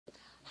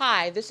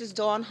Hi, this is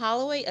Dawn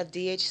Holloway of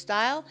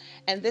DHStyle,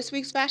 and this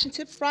week's Fashion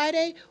Tip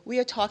Friday, we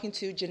are talking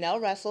to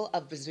Janelle Russelle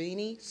of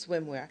Brasini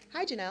Swimwear.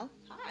 Hi, Janelle.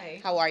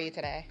 Hi. How are you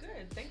today?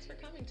 Good. Thanks for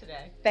coming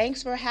today.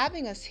 Thanks for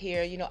having us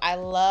here. You know, I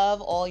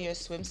love all your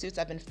swimsuits.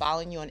 I've been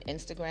following you on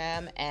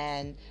Instagram,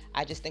 and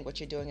I just think what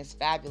you're doing is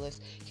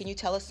fabulous. Can you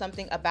tell us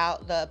something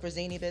about the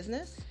Brasini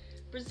business?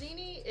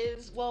 Brasini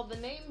is, well, the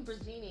name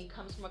Brasini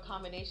comes from a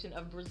combination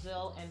of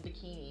Brazil and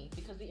bikini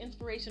because the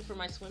inspiration for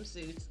my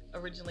swimsuits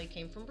originally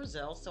came from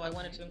Brazil, so I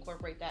wanted to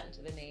incorporate that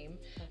into the name.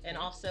 And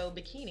also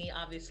bikini,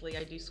 obviously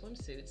I do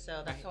swimsuits,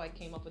 so that's how I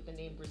came up with the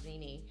name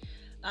Brasini.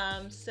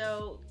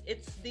 So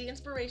it's the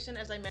inspiration,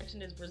 as I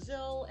mentioned, is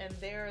Brazil, and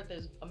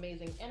there's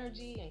amazing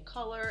energy and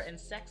color and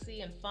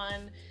sexy and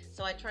fun,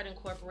 so I try to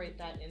incorporate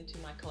that into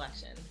my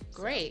collection.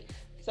 Great.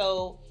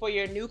 So for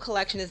your new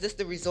collection, is this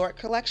the resort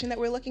collection that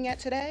we're looking at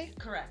today?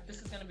 Correct.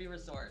 This is going to be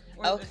resort,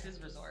 or this is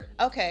resort.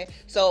 Okay.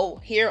 So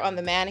here on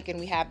the mannequin,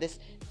 we have this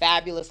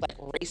fabulous like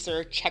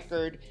racer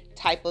checkered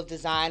type of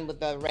design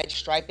with the red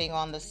striping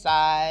on the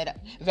side.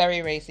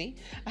 Very racy.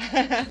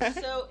 I'm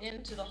so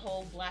into the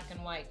whole black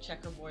and white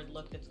checkerboard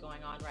look that's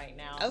going on right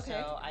now. Okay.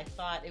 So I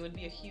thought it would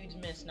be a huge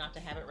miss not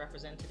to have it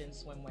represented in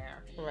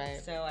swimwear.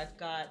 Right. So I've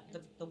got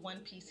the one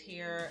piece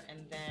here, and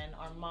then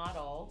our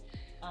model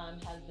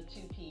has the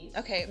two-piece.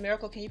 Okay,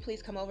 Miracle, can you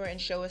please come over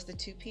and show us the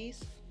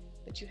two-piece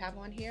that you have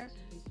on here?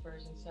 Two-piece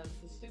version. So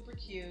this is super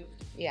cute.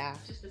 Yeah.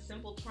 Just a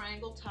simple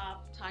triangle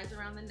top, ties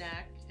around the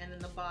neck, and then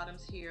the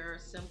bottoms here,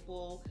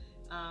 simple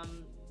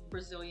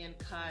Brazilian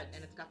cut,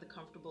 and it's got the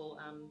comfortable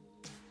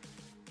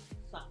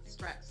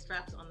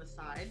straps on the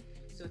side,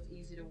 so it's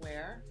easy to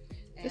wear.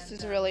 This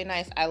is really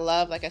nice. I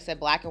love, like I said,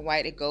 black and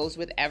white. It goes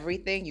with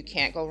everything. You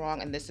can't go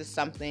wrong. And this is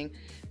something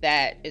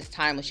that is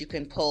timeless. You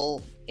can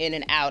pull in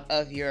and out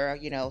of your,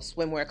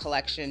 swimwear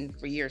collection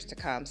for years to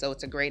come. So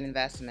it's a great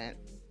investment.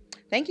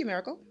 Thank you,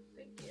 Miracle.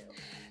 Thank you.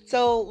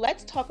 So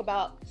let's talk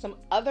about some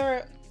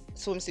other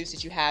swimsuits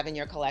that you have in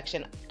your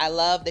collection. I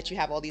love that you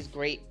have all these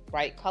great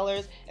bright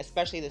colors,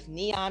 especially this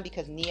neon,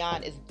 because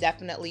neon is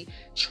definitely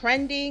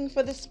trending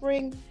for the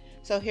spring.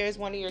 So here's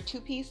one of your two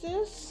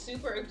pieces.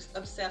 Super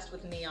obsessed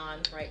with neon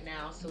right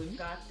now. So we've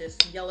got this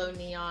yellow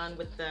neon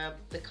with the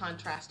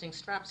contrasting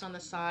straps on the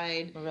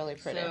side. Really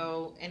pretty.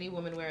 So any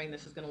woman wearing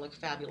this is going to look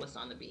fabulous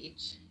on the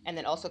beach. And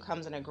then also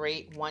comes in a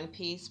great one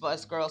piece for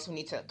us girls who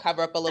need to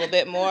cover up a little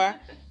bit more.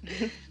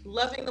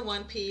 Loving the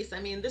one piece. I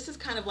mean, this is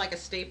kind of like a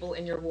staple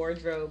in your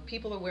wardrobe.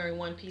 People are wearing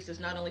one pieces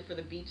not only for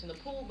the beach and the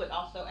pool, but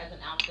also as an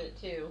outfit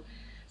too.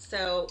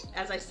 So,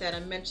 as I said, I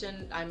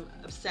mentioned I'm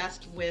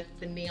obsessed with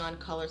the neon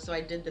color, so I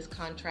did this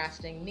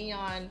contrasting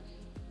neon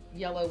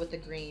yellow with the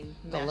green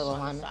mesh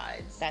on the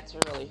sides. That's a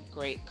really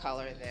great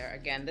color there.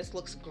 Again, this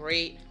looks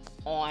great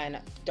on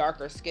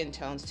darker skin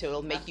tones too.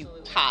 It'll make you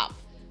pop.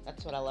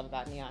 That's what I love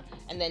about neon.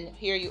 And then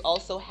here you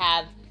also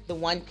have the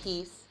one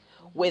piece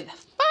with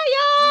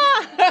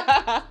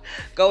fire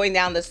going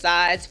down the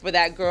sides for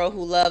that girl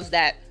who loves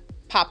that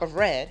pop of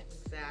red.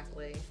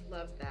 Exactly.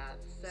 Love that.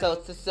 So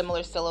it's a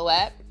similar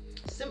silhouette.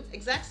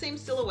 Exact same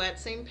silhouette,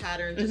 same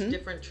pattern, just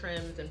different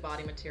trims and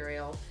body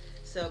material.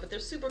 So, but they're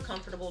super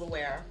comfortable to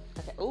wear.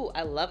 Okay. Ooh,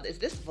 I love this. Is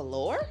this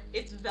velour?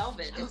 It's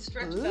velvet. It's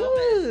stretch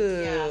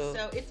velvet. Yeah.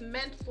 So it's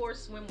meant for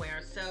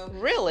swimwear. So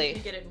really,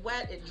 you get it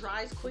wet, it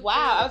dries quickly.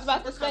 Wow. I was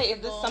about to say,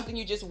 is this something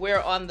you just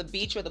wear on the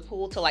beach or the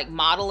pool to like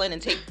model in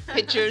and take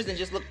pictures and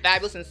just look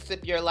fabulous and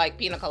sip your like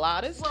pina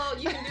coladas? Well,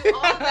 you can do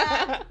all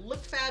that,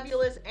 look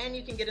fabulous, and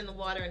you can get in the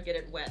water and get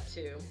it wet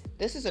too.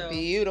 This is a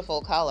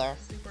beautiful color.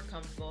 Super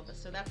comfortable.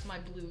 So that's my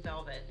blue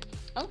velvet.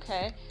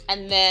 Okay.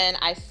 And then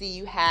I see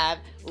you have,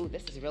 ooh,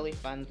 this is really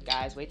fun,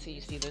 guys. Wait till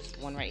you see this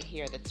one right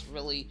here that's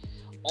really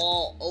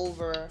all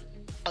over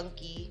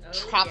funky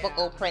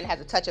tropical print.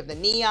 Has a touch of the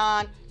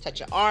neon,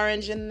 touch of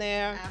orange in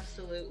there.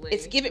 Absolutely.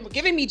 It's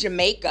giving me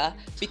Jamaica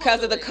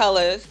because of the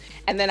colors.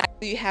 And then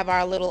you have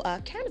our little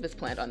cannabis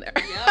plant on there.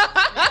 Yep.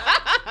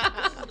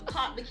 This is the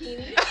pot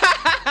bikini.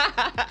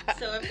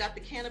 So I've got the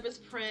cannabis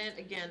print.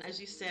 Again, as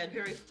you said,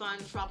 very fun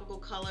tropical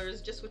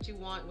colors. Just what you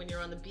want when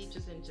you're on the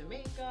beaches in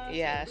Jamaica,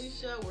 yes,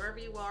 Lucia, wherever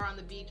you are on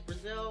the beach,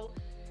 Brazil.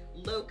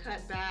 Low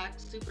cut back,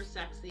 super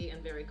sexy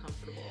and very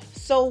comfortable.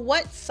 So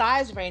what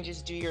size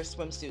ranges do your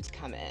swimsuits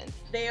come in?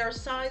 They are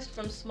sized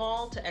from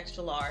small to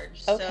extra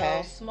large.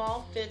 Okay. So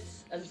small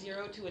fits a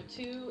 0 to a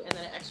 2, and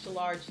then an extra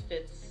large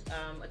fits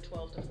a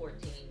 12 to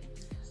 14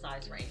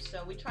 size range.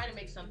 So we try to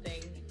make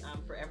something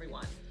for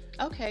everyone.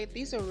 Okay,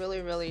 these are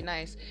really, really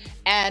nice.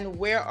 And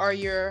where are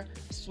your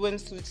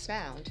swimsuits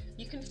found?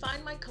 You can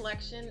find my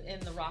collection in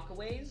the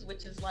Rockaways,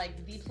 which is like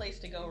the place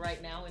to go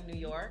right now in New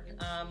York.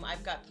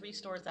 I've got 3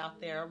 stores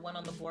out there, one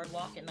on the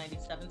boardwalk at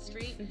 97th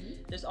Street.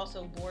 There's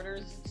also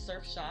Borders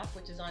Surf Shop,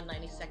 which is on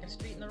 92nd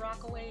Street in the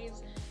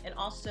Rockaways. And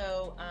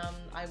also,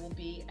 I will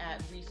be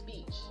at Reese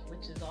Beach,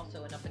 which is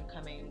also an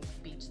up-and-coming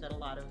beach that a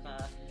lot of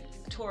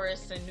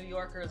tourists and New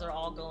Yorkers are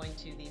all going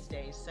to these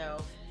days.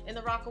 So In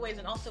the Rockaways,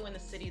 and also in the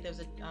city, there's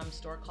a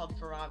store called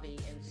Faravi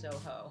in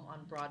Soho on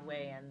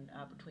Broadway and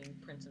between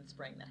Prince and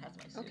Spring that has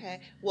my suits.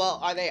 Okay. Well,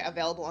 are they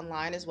available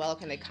online as well?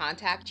 Can they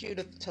contact you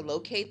to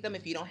locate them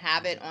if you don't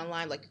have it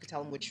online? Like you could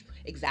tell them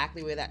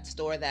exactly where that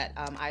store that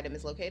item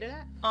is located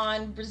at?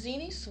 On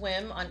Brasini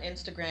Swim on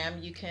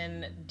Instagram, you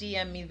can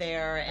DM me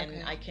there, and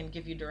Okay. I can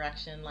give you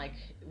direction. Like,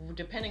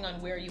 depending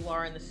on where you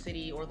are in the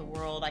city or the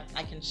world,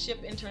 I can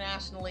ship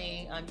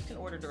internationally. You can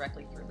order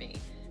directly through me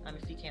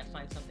if you can't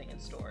find something in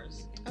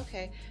stores.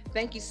 Okay.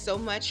 Thank you so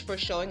much for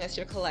showing us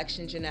your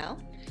collection, Janelle.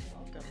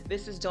 Welcome.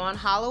 This is Dawn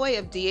Holloway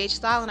of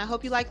DHstyle, and I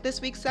hope you liked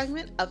this week's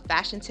segment of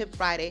Fashion Tip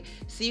Friday.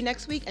 See you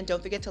next week, and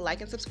don't forget to like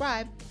and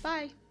subscribe.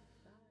 Bye.